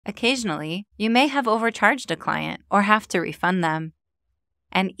Occasionally, you may have overcharged a client or have to refund them.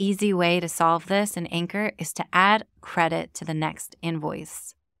 An easy way to solve this in Anchor is to add credit to the next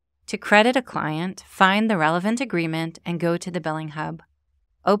invoice. To credit a client, find the relevant agreement and go to the billing hub.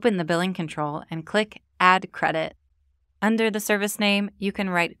 Open the billing control and click Add Credit. Under the service name, you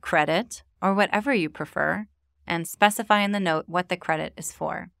can write credit or whatever you prefer and specify in the note what the credit is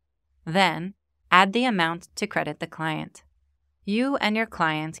for. Then, add the amount to credit the client. You and your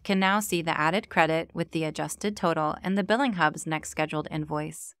client can now see the added credit with the adjusted total in the billing hub's next scheduled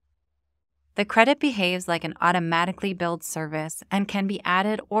invoice. The credit behaves like an automatically billed service and can be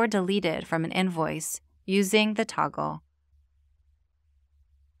added or deleted from an invoice using the toggle.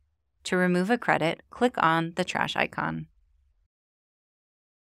 To remove a credit, click on the trash icon.